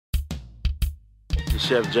This is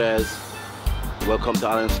Chef Jazz. Welcome to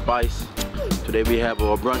Island Spice. Today we have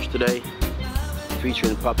our brunch today,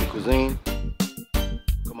 featuring Papi Cuisine.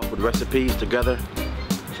 Come up with recipes together,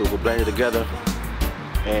 so we'll blend it together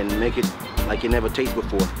and make it like you never tasted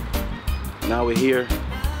before. Now we're here.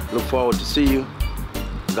 Look forward to see you.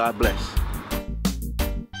 God bless.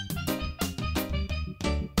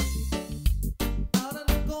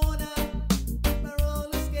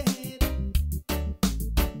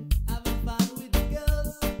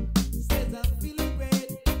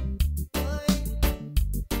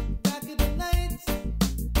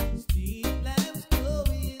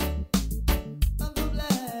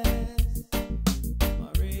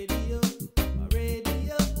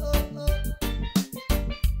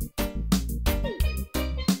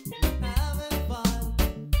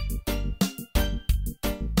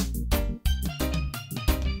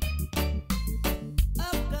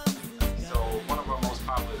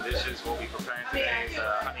 What we're preparing today is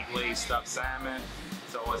honey glazed stuffed salmon.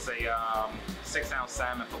 So it's a 6-ounce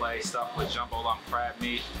salmon fillet stuffed with jumbo lump crab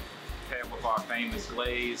meat, paired with our famous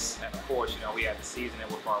glaze, and of course, you know, we had to season it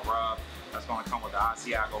with our rub. That's going to come with the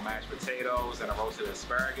Asiago mashed potatoes and a roasted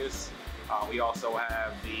asparagus. We also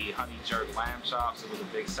have the honey jerk lamb chops. It was a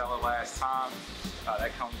big seller last time.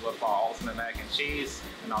 That comes with our ultimate mac and cheese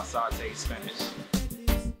and our sauteed spinach.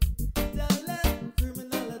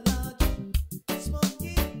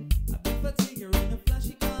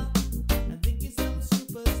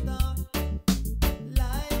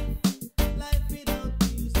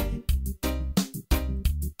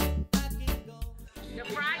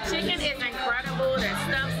 Chicken is incredible. The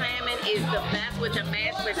stuffed salmon is the best with the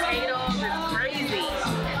mashed potatoes. It's crazy.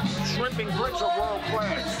 Shrimp and grits are world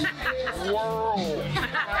class. World.